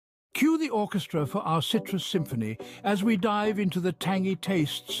Cue the orchestra for our citrus symphony as we dive into the tangy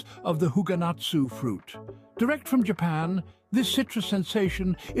tastes of the Hyuganatsu fruit. Direct from Japan, this citrus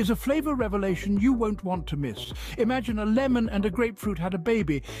sensation is a flavor revelation you won't want to miss. Imagine a lemon and a grapefruit had a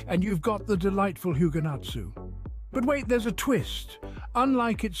baby, and you've got the delightful Hyuganatsu. But wait, there's a twist.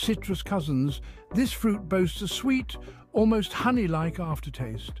 Unlike its citrus cousins, this fruit boasts a sweet, almost honey-like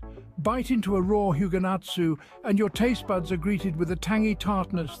aftertaste. Bite into a raw Hyuganatsu and your taste buds are greeted with a tangy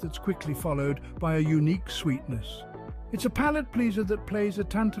tartness that's quickly followed by a unique sweetness. It's a palate pleaser that plays a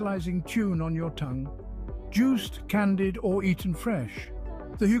tantalizing tune on your tongue. Juiced, candied, or eaten fresh,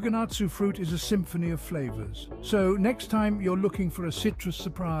 the Hyuganatsu fruit is a symphony of flavors. So next time you're looking for a citrus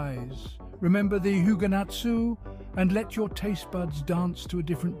surprise, remember the Hyuganatsu and let your taste buds dance to a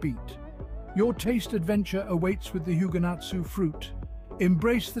different beat. Your taste adventure awaits with the Hyuganatsu fruit.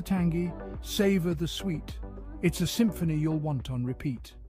 Embrace the tangy, savor the sweet. It's a symphony you'll want on repeat.